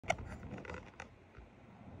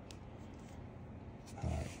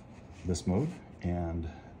this mode, and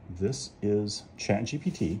this is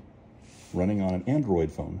ChatGPT running on an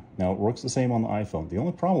Android phone. Now, it works the same on the iPhone. The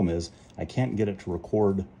only problem is I can't get it to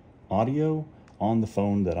record audio on the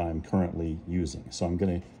phone that I'm currently using. So I'm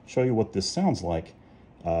going to show you what this sounds like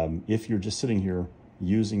if you're just sitting here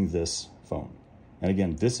using this phone. And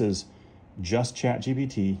again, this is just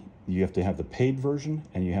ChatGPT. You have to have the paid version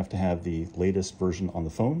and you have to have the latest version on the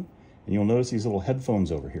phone. And you'll notice these little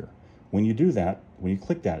headphones over here. When you do that, when you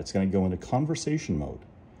click that, it's going to go into conversation mode.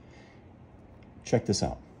 Check this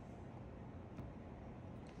out.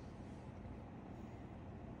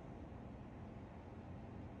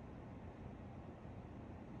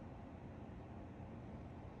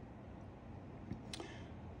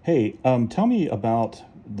 Hey, tell me about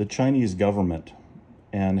the Chinese government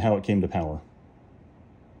and how it came to power.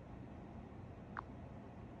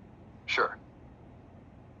 Sure.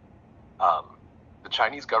 The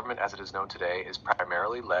Chinese government, as it is known today, is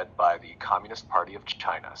primarily led by the Communist Party of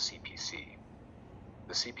China, CPC.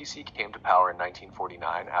 The CPC came to power in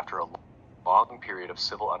 1949 after a long period of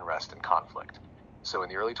civil unrest and conflict. So in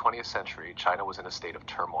the early 20th century, China was in a state of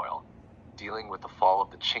turmoil, dealing with the fall of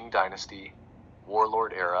the Qing dynasty,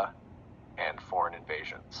 warlord era, and foreign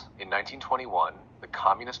invasions. In 1921, the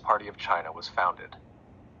Communist Party of China was founded.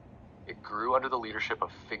 It grew under the leadership of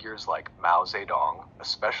figures like Mao Zedong,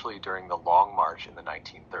 especially during the Long March in the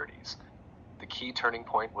 1930s. The key turning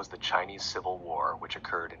point was the Chinese Civil War, which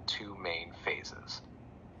occurred in two main phases.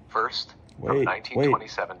 First, from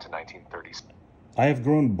 1927 to 1937. I have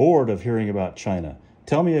grown bored of hearing about China.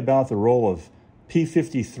 Tell me about the role of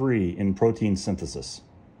p53 in protein synthesis.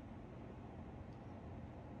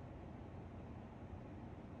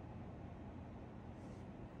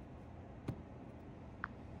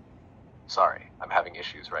 Sorry, I'm having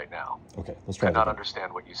issues right now. Okay, let's try I that. did not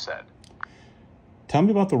understand what you said. Tell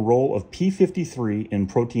me about the role of p53 in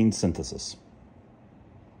protein synthesis.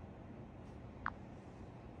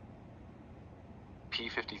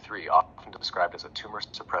 p53, often described as a tumor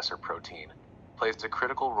suppressor protein, plays a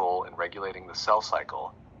critical role in regulating the cell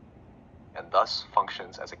cycle and thus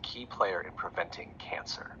functions as a key player in preventing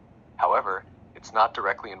cancer. However, it's not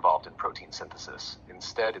directly involved in protein synthesis.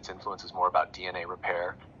 Instead, its influence is more about DNA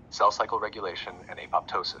repair, cell cycle regulation, and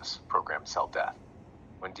apoptosis, programmed cell death.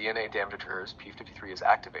 When DNA damage occurs, p53 is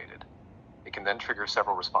activated. It can then trigger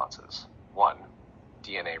several responses. 1.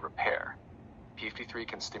 DNA repair. p53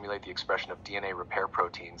 can stimulate the expression of DNA repair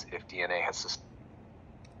proteins if DNA has...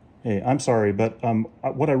 Hey, I'm sorry, but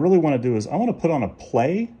what I really want to do is I want to put on a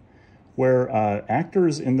play where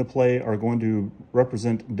actors in the play are going to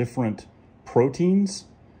represent different proteins,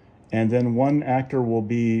 and then one actor will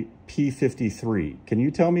be p53. Can you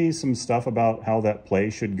tell me some stuff about how that play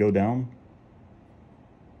should go down?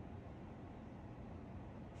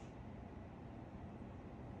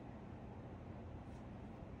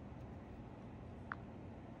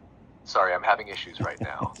 Sorry, I'm having issues right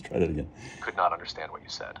now. Let's try that again. Could not understand what you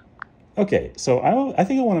said. Okay, so I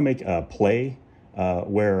think I want to make a play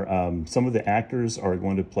where some of the actors are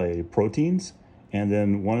going to play proteins, and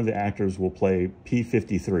then one of the actors will play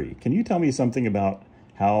p53. Can you tell me something about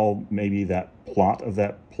how maybe that plot of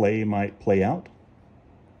that play might play out?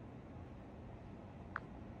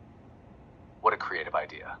 What a creative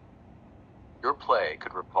idea. Your play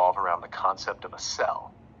could revolve around the concept of a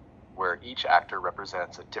cell, where each actor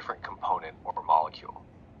represents a different component or molecule.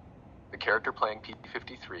 The character playing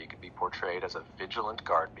p53 could be portrayed as a vigilant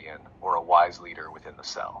guardian or a wise leader within the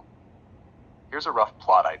cell. Here's a rough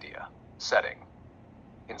plot idea. Setting.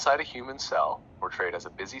 Inside a human cell, portrayed as a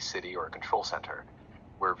busy city or a control center,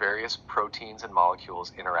 where various proteins and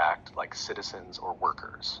molecules interact like citizens or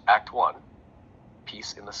workers. Act 1.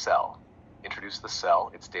 Peace in the cell. Introduce the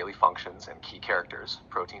cell, its daily functions, and key characters,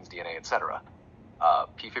 proteins, DNA, etc.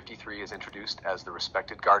 p53 is introduced as the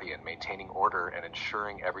respected guardian, maintaining order and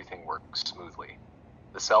ensuring everything works smoothly.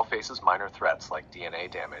 The cell faces minor threats like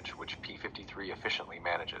DNA damage, which p53 efficiently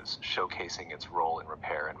manages, showcasing its role in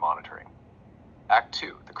repair and monitoring. Act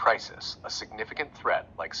 2, the crisis. A significant threat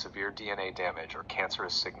like severe DNA damage or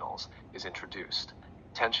cancerous signals is introduced.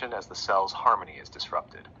 Tension as the cell's harmony is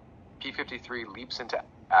disrupted. p53 leaps into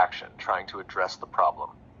action, trying to address the problem.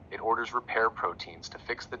 It orders repair proteins to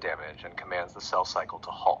fix the damage and commands the cell cycle to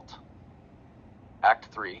halt.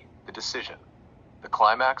 Act 3, the decision. The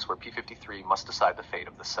climax where p53 must decide the fate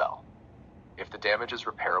of the cell. If the damage is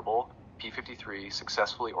repairable, p53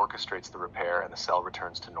 successfully orchestrates the repair and the cell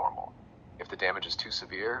returns to normal. If the damage is too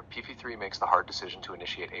severe, p53 makes the hard decision to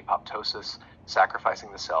initiate apoptosis,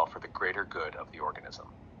 sacrificing the cell for the greater good of the organism.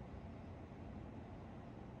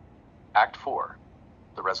 Act 4,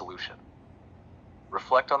 the resolution.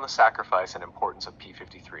 Reflect on the sacrifice and importance of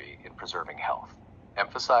P53 in preserving health.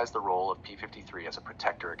 Emphasize the role of P53 as a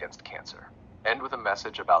protector against cancer. End with a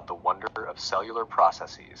message about the wonder of cellular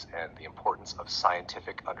processes and the importance of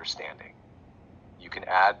scientific understanding. You can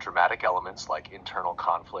add dramatic elements like internal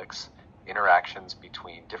conflicts, interactions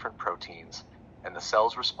between different proteins, and the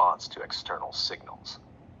cell's response to external signals.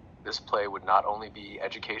 This play would not only be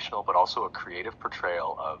educational, but also a creative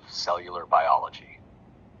portrayal of cellular biology.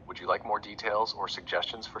 Would you like more details or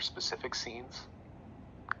suggestions for specific scenes?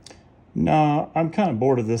 Nah, I'm kind of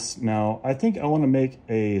bored of this now. I think I want to make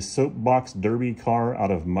a soapbox derby car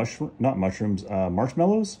out of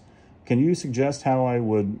marshmallows. Can you suggest how I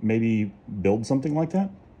would maybe build something like that?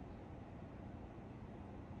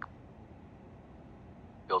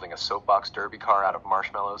 Building a soapbox derby car out of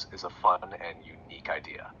marshmallows is a fun and unique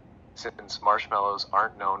idea. Since marshmallows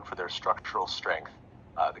aren't known for their structural strength,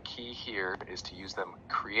 the key here is to use them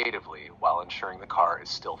creatively while ensuring the car is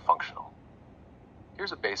still functional.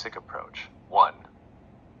 Here's a basic approach. 1.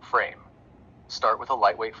 Frame. Start with a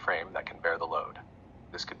lightweight frame that can bear the load.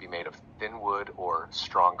 This could be made of thin wood or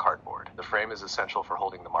strong cardboard. The frame is essential for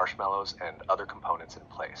holding the marshmallows and other components in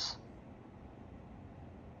place.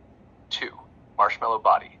 2. Marshmallow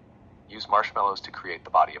body. Use marshmallows to create the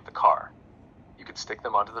body of the car. You could stick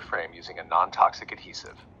them onto the frame using a non-toxic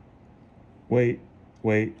adhesive. Wait.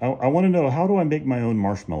 I want to know, how do I make my own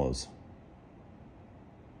marshmallows?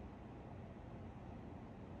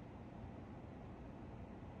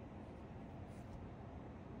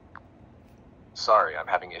 Sorry, I'm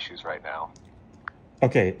having issues right now.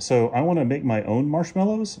 Okay, so I want to make my own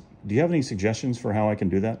marshmallows. Do you have any suggestions for how I can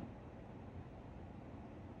do that?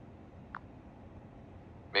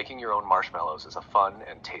 Making your own marshmallows is a fun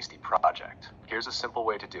and tasty project. Here's a simple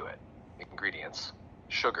way to do it. Ingredients: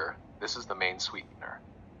 sugar, this is the main sweetener.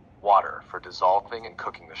 Water for dissolving and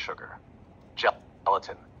cooking the sugar.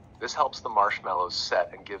 Gelatin, this helps the marshmallows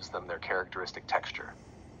set and gives them their characteristic texture.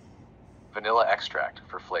 Vanilla extract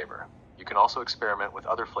for flavor. You can also experiment with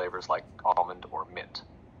other flavors like almond or mint.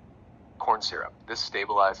 Corn syrup, this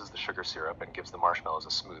stabilizes the sugar syrup and gives the marshmallows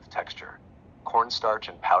a smooth texture. Cornstarch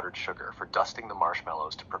and powdered sugar for dusting the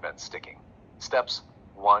marshmallows to prevent sticking. Steps: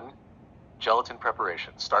 1. Gelatin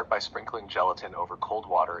preparation. Start by sprinkling gelatin over cold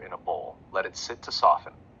water in a bowl. Let it sit to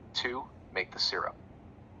soften. 2. Make the syrup.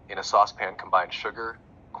 In a saucepan, combine sugar,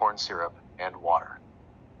 corn syrup, and water.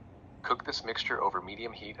 Cook this mixture over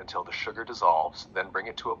medium heat until the sugar dissolves, then bring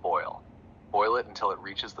it to a boil. Boil it until it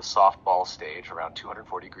reaches the soft ball stage around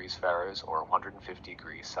 240 degrees Fahrenheit or 150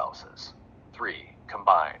 degrees Celsius. 3.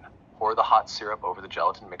 Combine. Pour the hot syrup over the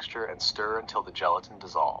gelatin mixture and stir until the gelatin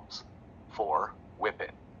dissolves. 4. Whip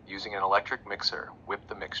it. Using an electric mixer, whip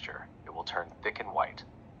the mixture. It will turn thick and white.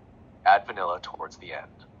 Add vanilla towards the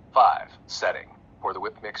end. 5. Setting. Pour the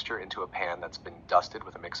whipped mixture into a pan that's been dusted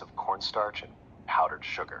with a mix of cornstarch and powdered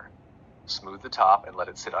sugar. Smooth the top and let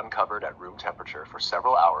it sit uncovered at room temperature for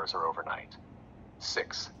several hours or overnight.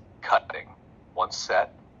 6. Cutting. Once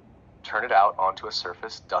set, turn it out onto a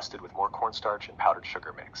surface dusted with more cornstarch and powdered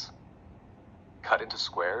sugar mix. Cut into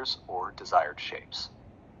squares or desired shapes.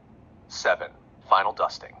 7. Final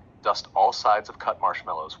dusting. Dust all sides of cut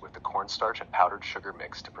marshmallows with the cornstarch and powdered sugar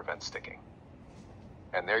mix to prevent sticking.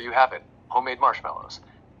 And there you have it, homemade marshmallows.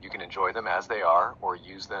 You can enjoy them as they are or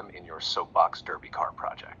use them in your soapbox derby car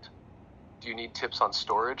project. Do you need tips on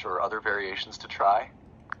storage or other variations to try?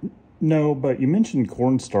 No, but you mentioned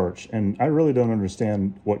cornstarch, and I really don't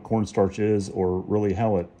understand what cornstarch is or really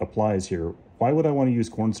how it applies here. Why would I want to use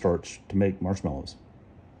cornstarch to make marshmallows?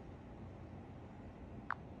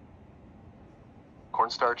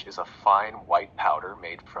 Cornstarch is a fine white powder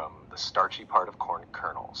made from the starchy part of corn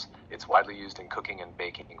kernels. It's widely used in cooking and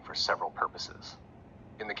baking for several purposes.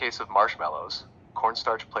 In the case of marshmallows,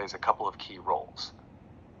 cornstarch plays a couple of key roles.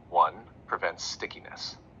 1. Prevents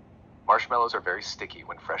stickiness. Marshmallows are very sticky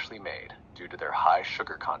when freshly made due to their high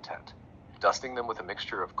sugar content. Dusting them with a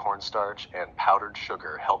mixture of cornstarch and powdered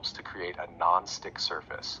sugar helps to create a non-stick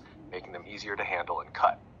surface, making them easier to handle and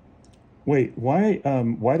cut. Wait, why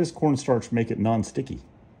does cornstarch make it non-sticky?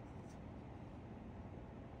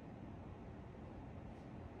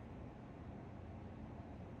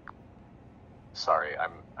 Sorry,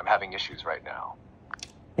 I'm having issues right now.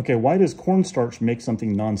 Okay, why does cornstarch make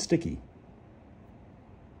something non-sticky?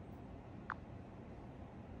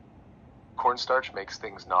 Cornstarch makes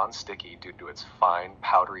things non-sticky due to its fine,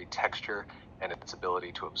 powdery texture and its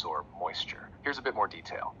ability to absorb moisture. Here's a bit more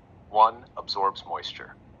detail. 1. Absorbs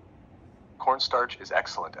moisture. Cornstarch is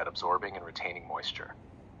excellent at absorbing and retaining moisture.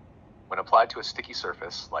 When applied to a sticky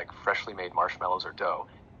surface, like freshly made marshmallows or dough,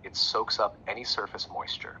 it soaks up any surface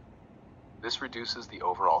moisture. This reduces the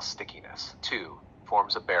overall stickiness. 2.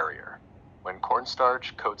 forms a barrier. When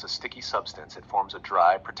cornstarch coats a sticky substance, it forms a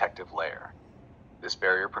dry, protective layer. This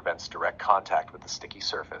barrier prevents direct contact with the sticky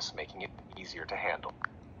surface, making it easier to handle.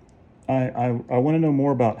 I want to know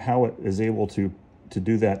more about how it is able to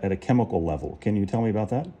do that at a chemical level. Can you tell me about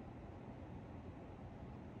that?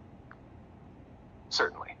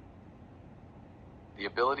 Certainly. The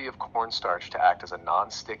ability of cornstarch to act as a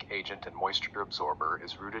non-stick agent and moisture absorber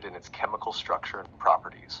is rooted in its chemical structure and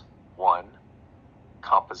properties. 1.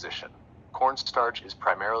 Composition. Cornstarch is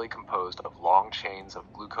primarily composed of long chains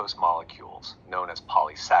of glucose molecules, known as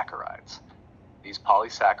polysaccharides. These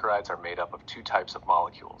polysaccharides are made up of two types of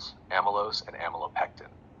molecules, amylose and amylopectin.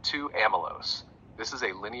 2-amylose. This is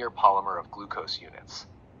a linear polymer of glucose units.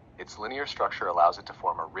 Its linear structure allows it to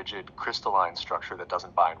form a rigid, crystalline structure that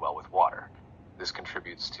doesn't bind well with water. This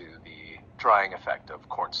contributes to the drying effect of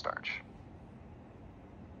cornstarch.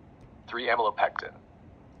 3-amylopectin.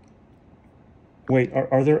 Wait,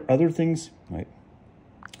 are there other things? Wait.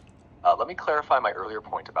 Let me clarify my earlier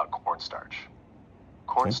point about cornstarch.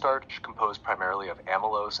 Cornstarch, composed primarily of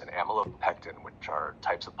amylose and amylopectin, which are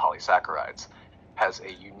types of polysaccharides, has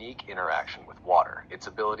a unique interaction with water. Its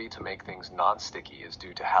ability to make things non-sticky is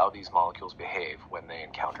due to how these molecules behave when they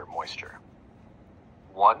encounter moisture.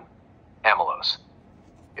 1. Amylose.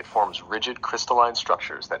 It forms rigid crystalline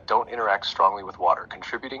structures that don't interact strongly with water,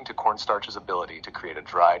 contributing to cornstarch's ability to create a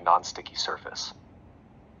dry, non-sticky surface.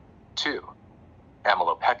 2.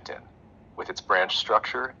 Amylopectin. With its branch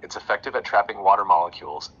structure, it's effective at trapping water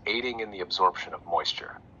molecules, aiding in the absorption of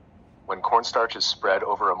moisture. When cornstarch is spread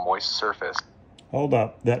over a moist surface... Hold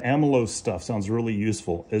up. That amylose stuff sounds really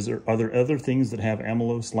useful. Are there other things that have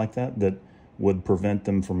amylose like that would prevent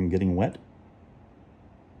them from getting wet?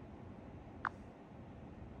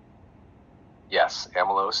 Yes,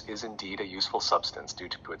 amylose is indeed a useful substance due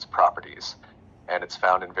to its properties, and it's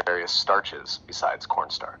found in various starches besides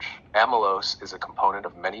cornstarch. Amylose is a component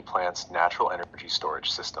of many plants' natural energy storage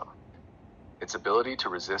system. Its ability to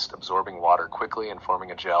resist absorbing water quickly and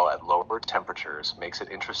forming a gel at lower temperatures makes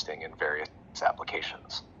it interesting in various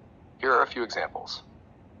applications. Here are a few examples.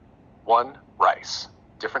 1. Rice.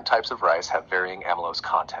 Different types of rice have varying amylose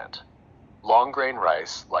content. Long grain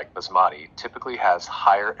rice, like basmati, typically has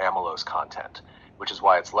higher amylose content, which is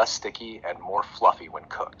why it's less sticky and more fluffy when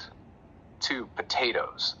cooked. 2.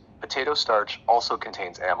 Potatoes. Potato starch also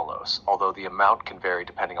contains amylose, although the amount can vary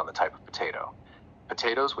depending on the type of potato.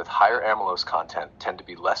 Potatoes with higher amylose content tend to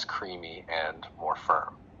be less creamy and more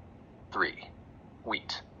firm. 3.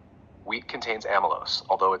 Wheat. Wheat contains amylose,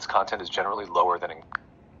 although its content is generally lower than in...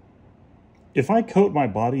 If I coat my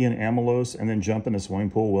body in amylose and then jump in a swimming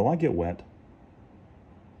pool, will I get wet?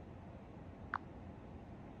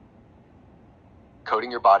 Coating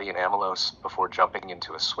your body in amylose before jumping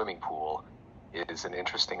into a swimming pool is an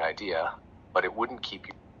interesting idea, but it wouldn't keep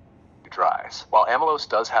you dry. While amylose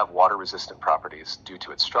does have water-resistant properties due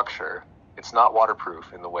to its structure, it's not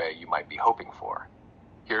waterproof in the way you might be hoping for.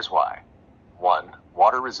 Here's why. 1.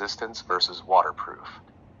 Water resistance versus waterproof.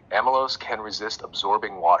 Amylose can resist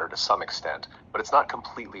absorbing water to some extent, but it's not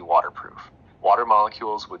completely waterproof. Water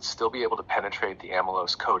molecules would still be able to penetrate the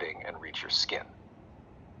amylose coating and reach your skin.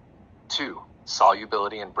 2.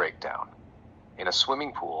 Solubility and breakdown. In a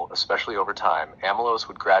swimming pool, especially over time, amylose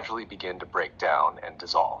would gradually begin to break down and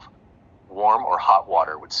dissolve. Warm or hot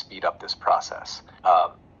water would speed up this process.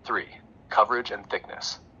 3. Coverage and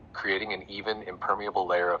thickness. Creating an even, impermeable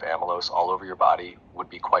layer of amylose all over your body would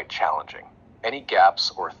be quite challenging. Any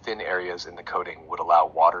gaps or thin areas in the coating would allow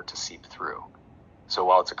water to seep through. So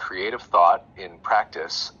while it's a creative thought, in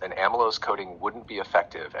practice, an amylose coating wouldn't be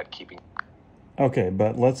effective at keeping... Okay,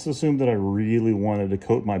 but let's assume that I really wanted to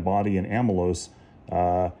coat my body in amylose.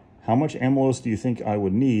 How much amylose do you think I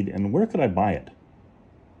would need, and where could I buy it?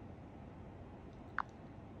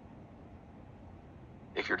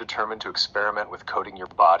 If you're determined to experiment with coating your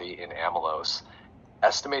body in amylose,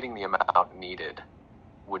 estimating the amount needed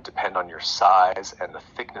would depend on your size and the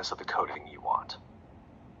thickness of the coating you want.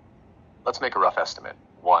 Let's make a rough estimate.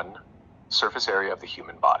 1. Surface area of the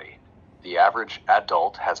human body. The average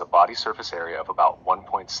adult has a body surface area of about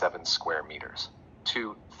 1.7 square meters.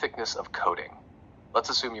 2. Thickness of coating.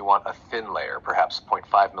 Let's assume you want a thin layer, perhaps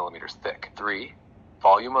 0.5 millimeters thick. 3.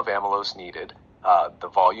 Volume of amylose needed. The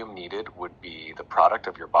volume needed would be the product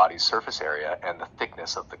of your body's surface area and the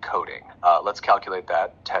thickness of the coating. Let's calculate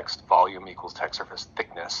that. Text volume equals text surface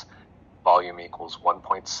thickness. Volume equals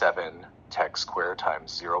 1.7 text square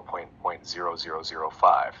times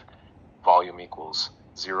 0.0005. Volume equals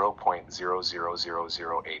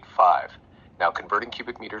 0.000085. Now converting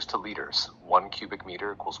cubic meters to liters. 1 cubic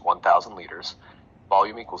meter equals 1,000 liters.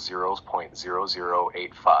 Volume equals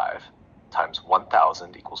 0.0085. times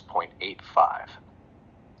 1,000 equals 0.85.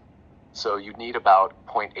 So you'd need about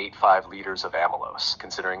 0.85 liters of amylose.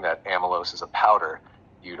 Considering that amylose is a powder,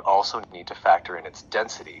 you'd also need to factor in its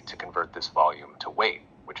density to convert this volume to weight,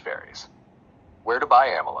 which varies. Where to buy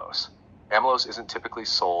amylose? Amylose isn't typically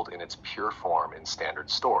sold in its pure form in standard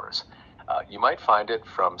stores. You might find it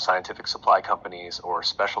from scientific supply companies or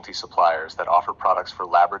specialty suppliers that offer products for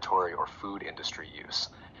laboratory or food industry use.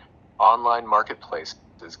 Online marketplaces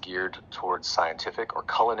geared towards scientific or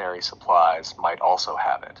culinary supplies might also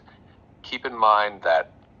have it. Keep in mind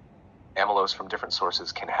that amylose from different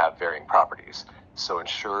sources can have varying properties, so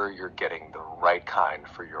ensure you're getting the right kind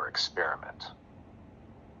for your experiment.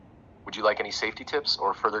 Would you like any safety tips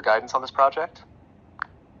or further guidance on this project?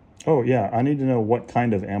 Oh yeah, I need to know what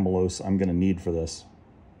kind of amylose I'm going to need for this.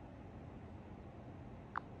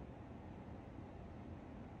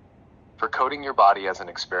 For coating your body as an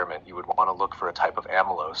experiment, you would want to look for a type of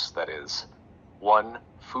amylose that is 1.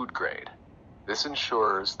 Food grade. This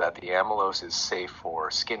ensures that the amylose is safe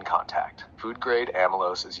for skin contact. Food grade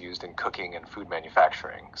amylose is used in cooking and food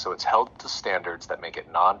manufacturing, so it's held to standards that make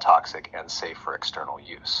it non-toxic and safe for external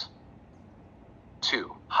use.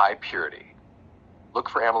 2. High purity. Look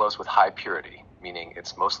for amylose with high purity, meaning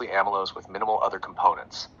it's mostly amylose with minimal other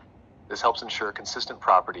components. This helps ensure consistent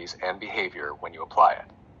properties and behavior when you apply it.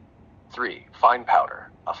 3. Fine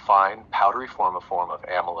powder. A fine, powdery form of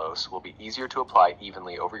amylose will be easier to apply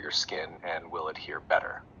evenly over your skin and will adhere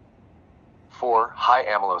better. 4. High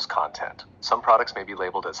amylose content. Some products may be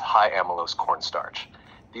labeled as high amylose cornstarch.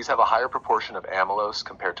 These have a higher proportion of amylose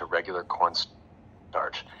compared to regular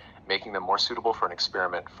cornstarch, making them more suitable for an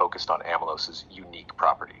experiment focused on amylose's unique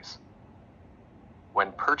properties.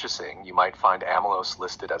 When purchasing, you might find amylose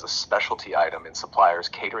listed as a specialty item in suppliers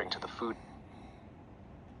catering to the food.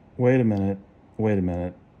 Wait a minute.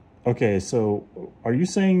 Okay, so are you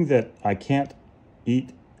saying that I can't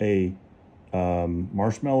eat a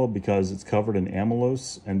marshmallow because it's covered in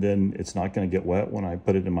amylose and then it's not going to get wet when I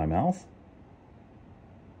put it in my mouth?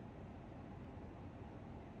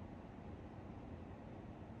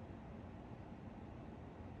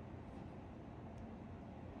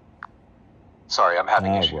 Sorry, I'm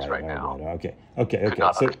having issues right now. Okay.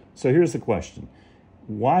 So here's the question.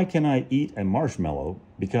 Why can I eat a marshmallow?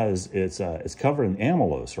 Because it's covered in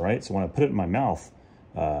amylose, right? So when I put it in my mouth,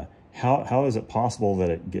 how is it possible that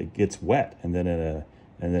it gets wet and then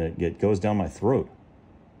it goes down my throat?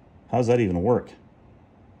 How does that even work?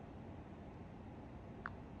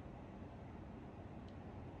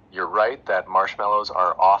 You're right that marshmallows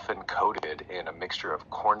are often coated in a mixture of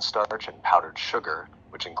cornstarch and powdered sugar,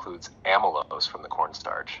 which includes amylose from the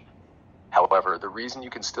cornstarch. However, the reason you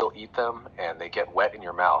can still eat them and they get wet in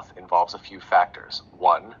your mouth involves a few factors.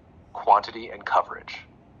 1. Quantity and coverage.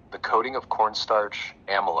 The coating of cornstarch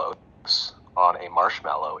amylose on a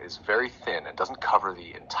marshmallow is very thin and doesn't cover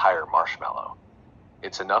the entire marshmallow.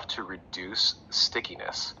 It's enough to reduce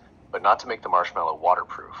stickiness, but not to make the marshmallow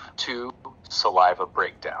waterproof. 2. Saliva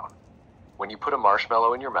breakdown. When you put a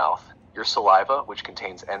marshmallow in your mouth, your saliva, which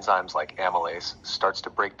contains enzymes like amylase, starts to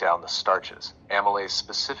break down the starches. Amylase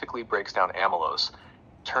specifically breaks down amylose,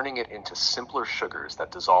 turning it into simpler sugars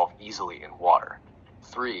that dissolve easily in water.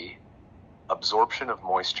 3. Absorption of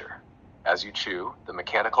moisture. As you chew, the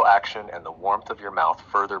mechanical action and the warmth of your mouth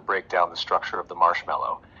further break down the structure of the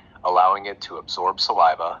marshmallow, allowing it to absorb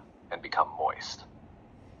saliva and become moist.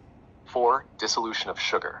 4. Dissolution of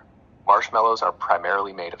sugar. Marshmallows are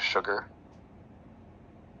primarily made of sugar.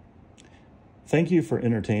 Thank you for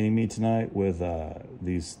entertaining me tonight with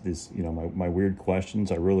these my weird questions.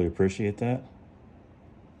 I really appreciate that.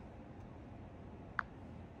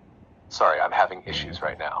 Sorry, I'm having issues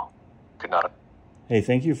right now. Could not. Hey,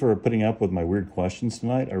 thank you for putting up with my weird questions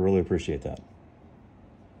tonight. I really appreciate that.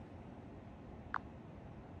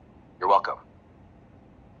 You're welcome.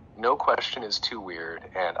 No question is too weird,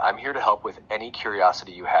 and I'm here to help with any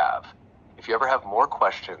curiosity you have. If you ever have more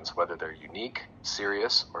questions, whether they're unique,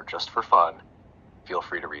 serious, or just for fun, feel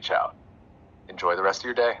free to reach out. Enjoy the rest of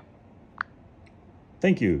your day.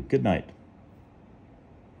 Thank you. Good night.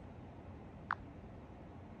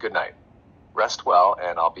 Good night. Rest well,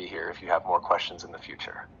 and I'll be here if you have more questions in the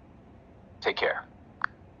future. Take care.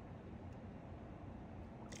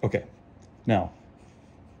 Okay. Now,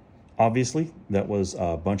 obviously, that was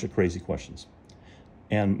a bunch of crazy questions.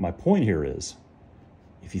 And my point here is,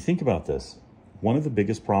 if you think about this, one of the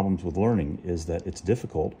biggest problems with learning is that it's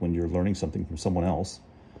difficult when you're learning something from someone else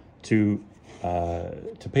to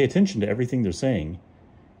pay attention to everything they're saying,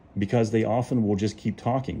 because they often will just keep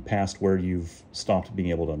talking past where you've stopped being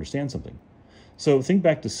able to understand something. So think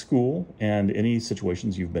back to school and any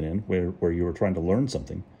situations you've been in where you were trying to learn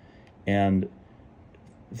something, And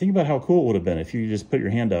think about how cool it would have been if you just put your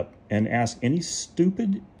hand up and ask any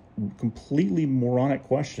stupid, completely moronic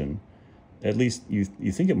question, at least you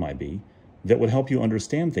think it might be, that would help you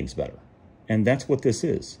understand things better. And that's what this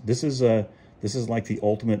is. This is like the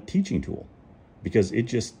ultimate teaching tool, because it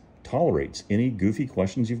just tolerates any goofy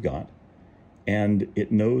questions you've got, and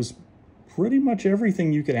it knows pretty much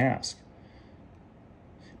everything you could ask.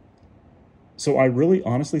 So I really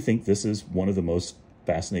honestly think this is one of the most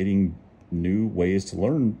fascinating new ways to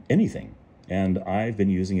learn anything. And I've been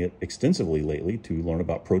using it extensively lately to learn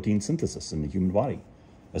about protein synthesis in the human body.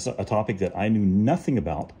 That's a topic that I knew nothing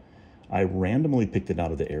about. I randomly picked it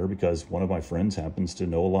out of the air because one of my friends happens to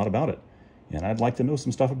know a lot about it. And I'd like to know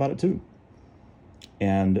some stuff about it too.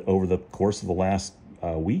 And over the course of the last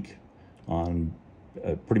week, on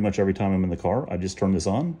pretty much every time I'm in the car, I just turn this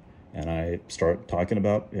on and I start talking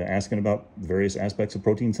about, asking about various aspects of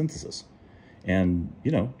protein synthesis. And,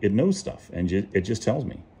 you know, it knows stuff, and it just tells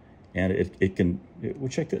me. And we'll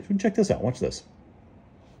check this out. Watch this.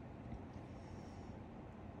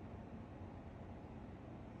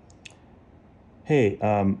 Hey,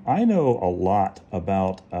 I know a lot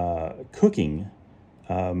about cooking,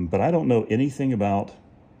 but I don't know anything about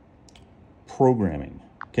programming.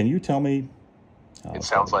 Can you tell me? It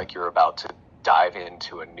sounds like you're about to dive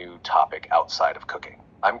into a new topic outside of cooking.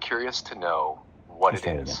 I'm curious to know what it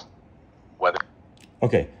is. Whether.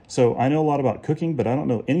 Okay, so I know a lot about cooking, but I don't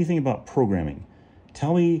know anything about programming.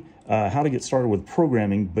 Tell me how to get started with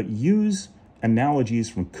programming, but use analogies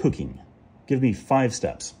from cooking. Give me 5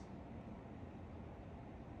 steps.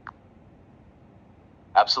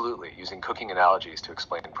 Absolutely. Using cooking analogies to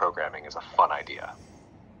explain programming is a fun idea.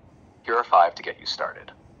 Here are 5 to get you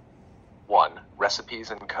started. 1. Recipes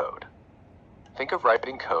and code. Think of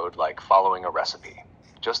writing code like following a recipe.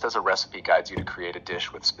 Just as a recipe guides you to create a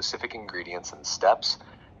dish with specific ingredients and steps,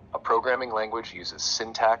 a programming language uses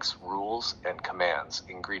syntax, rules, and commands,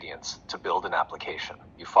 ingredients, to build an application.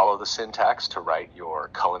 You follow the syntax to write your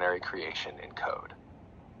culinary creation in code.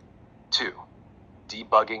 2.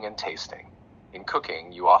 Debugging and tasting. In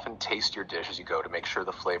cooking, you often taste your dish as you go to make sure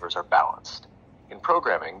the flavors are balanced. In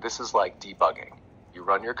programming, this is like debugging. You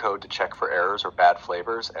run your code to check for errors or bad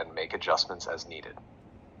flavors and make adjustments as needed.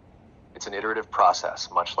 It's an iterative process,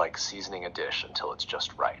 much like seasoning a dish until it's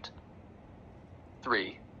just right.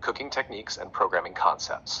 3. Cooking techniques and programming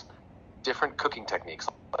concepts. Different cooking techniques,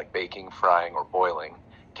 like baking, frying, or boiling,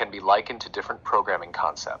 can be likened to different programming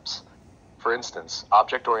concepts. For instance,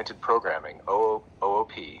 object-oriented programming,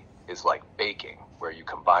 OOP, is like baking, where you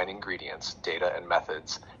combine ingredients, data, and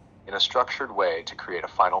methods in a structured way to create a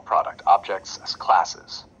final product, objects as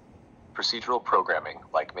classes. Procedural programming,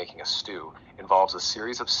 like making a stew, involves a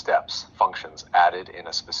series of steps, functions added in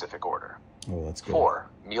a specific order. Oh, that's good. 4.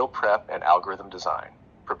 Meal prep and algorithm design.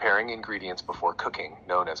 Preparing ingredients before cooking,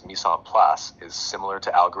 known as mise en place, is similar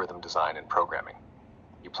to algorithm design in programming.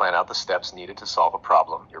 You plan out the steps needed to solve a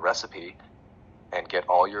problem, your recipe, and get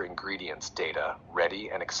all your ingredients data ready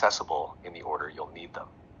and accessible in the order you'll need them.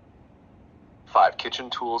 5. Kitchen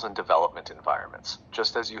tools and development environments.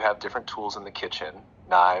 Just as you have different tools in the kitchen,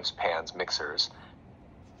 knives, pans, mixers,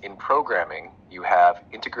 in programming, you have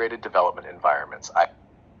integrated development environments.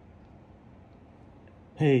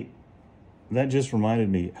 Hey, that just reminded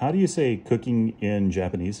me. How do you say cooking in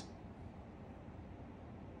Japanese?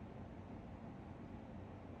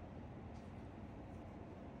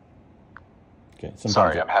 Okay.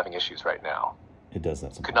 Sorry, I'm having issues right now. It does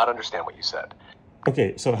that sometimes. Could not understand what you said.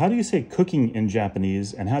 Okay, so how do you say cooking in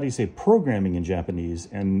Japanese, and how do you say programming in Japanese,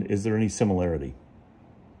 and is there any similarity?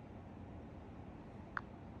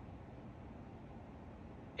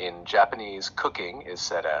 In Japanese, cooking is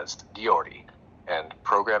said as ryori, and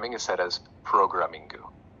programming is said as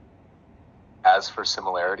programmingu. As for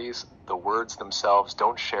similarities, the words themselves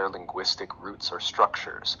don't share linguistic roots or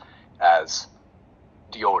structures, as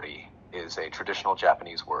ryori is a traditional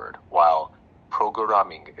Japanese word, while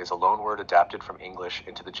programming is a loan word adapted from English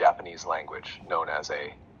into the Japanese language, known as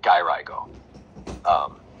a gairaigo.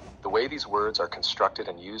 The way these words are constructed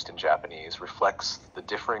and used in Japanese reflects the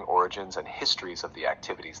differing origins and histories of the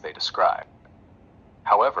activities they describe.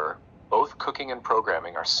 However, both cooking and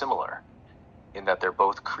programming are similar in that they're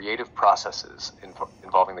both creative processes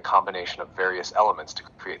involving the combination of various elements to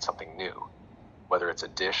create something new, whether it's a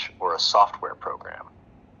dish or a software program.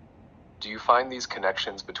 Do you find these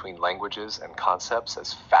connections between languages and concepts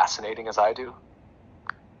as fascinating as I do?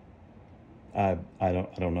 I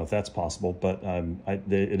don't know if that's possible, but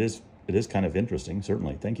it is kind of interesting,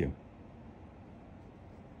 certainly. Thank you.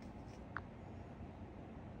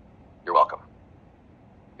 You're welcome.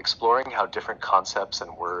 Exploring how different concepts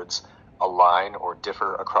and words align or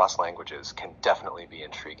differ across languages can definitely be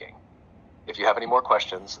intriguing. If you have any more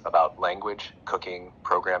questions about language, cooking,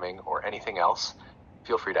 programming, or anything else,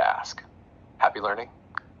 feel free to ask. Happy learning.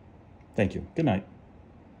 Thank you. Good night.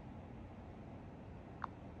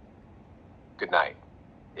 Good night.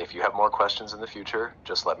 If you have more questions in the future,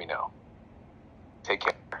 just let me know. Take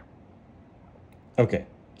care. Okay,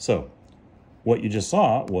 so what you just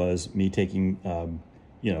saw was me taking,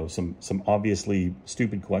 some obviously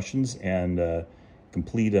stupid questions and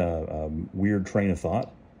complete a weird train of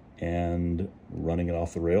thought and running it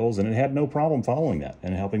off the rails, and it had no problem following that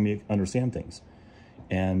and helping me understand things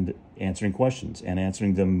and answering questions and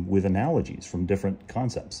answering them with analogies from different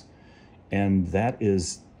concepts. And that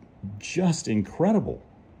is just incredible.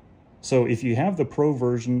 So if you have the pro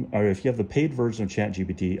version, or if you have the paid version of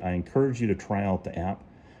ChatGPT, I encourage you to try out the app.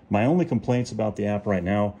 My only complaints about the app right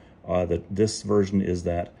now, this version, is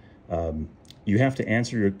that you have to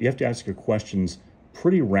ask your questions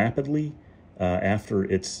pretty rapidly after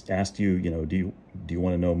it's asked you. Do you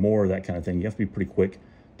want to know more, that kind of thing. You have to be pretty quick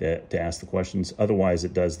to ask the questions. Otherwise,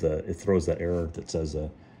 it throws that error that says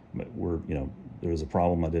there's a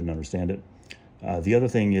problem, I didn't understand it. The other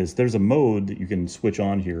thing is there's a mode that you can switch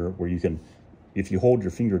on here where you can, if you hold your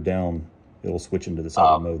finger down, it'll switch into this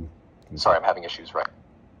other mode. Sorry, I'm having issues, right?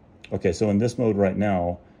 Okay, so in this mode right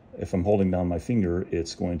now, if I'm holding down my finger,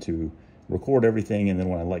 it's going to record everything, and then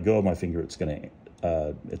when I let go of my finger, it's going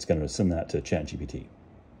to send that to ChatGPT.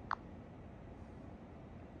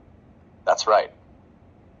 That's right.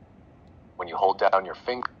 When you hold down your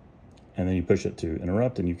finger, and then you push it to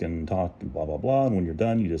interrupt, and you can talk and blah, blah, blah, and when you're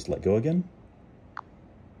done, you just let go again.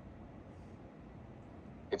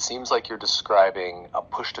 It seems like you're describing a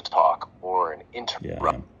push-to-talk or an interrupt. Yeah,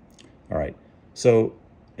 I am. All right. So,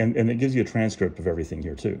 and it gives you a transcript of everything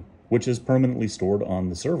here too, which is permanently stored on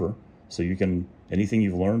the server. So you can, anything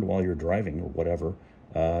you've learned while you're driving or whatever,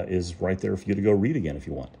 is right there for you to go read again if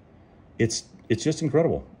you want. It's just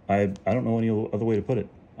incredible. I don't know any other way to put it.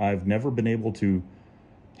 I've never been able to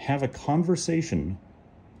have a conversation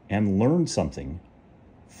and learn something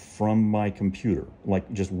from my computer,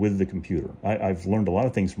 like just with the computer. I've learned a lot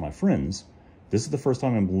of things from my friends. This is the first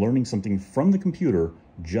time I'm learning something from the computer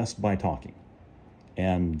just by talking.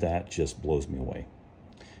 And that just blows me away.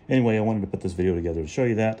 Anyway, I wanted to put this video together to show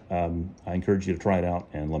you that. I encourage you to try it out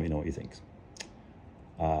and let me know what you think.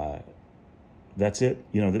 That's it.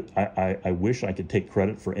 I wish I could take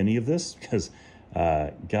credit for any of this because,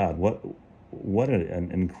 God, what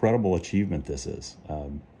an incredible achievement this is.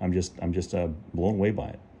 I'm just blown away by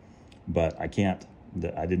it. But I can't.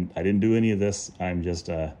 I didn't do any of this. I'm just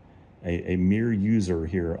a mere user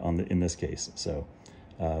here in this case. So,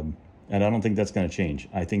 and I don't think that's going to change.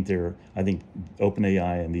 I think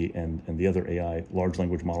OpenAI and the other AI large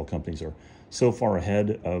language model companies are so far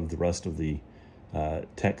ahead of the rest of the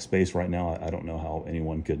tech space right now. I don't know how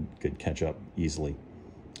anyone could catch up easily.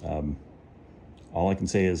 All I can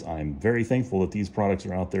say is I'm very thankful that these products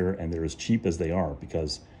are out there and they're as cheap as they are,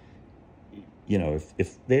 because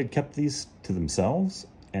if they had kept these to themselves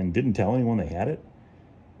and didn't tell anyone they had it,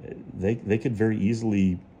 they could very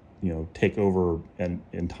easily take over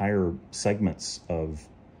entire segments of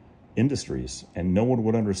industries, and no one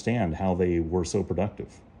would understand how they were so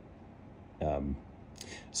productive.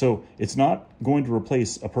 So it's not going to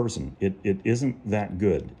replace a person. It isn't that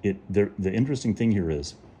good. The interesting thing here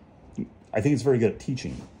is, I think it's very good at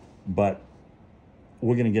teaching, but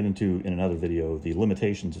we're going to get into in another video the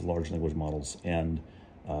limitations of large language models and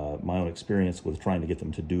my own experience with trying to get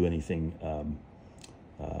them to do anything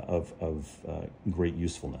of great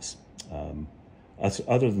usefulness.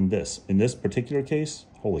 Other than this, in this particular case,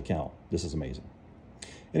 holy cow, this is amazing.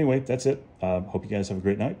 Anyway, that's it. Hope you guys have a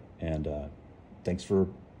great night, and thanks for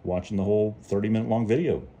watching the whole 30-minute long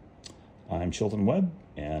video. I'm Chilton Webb,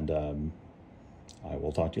 and I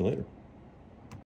will talk to you later.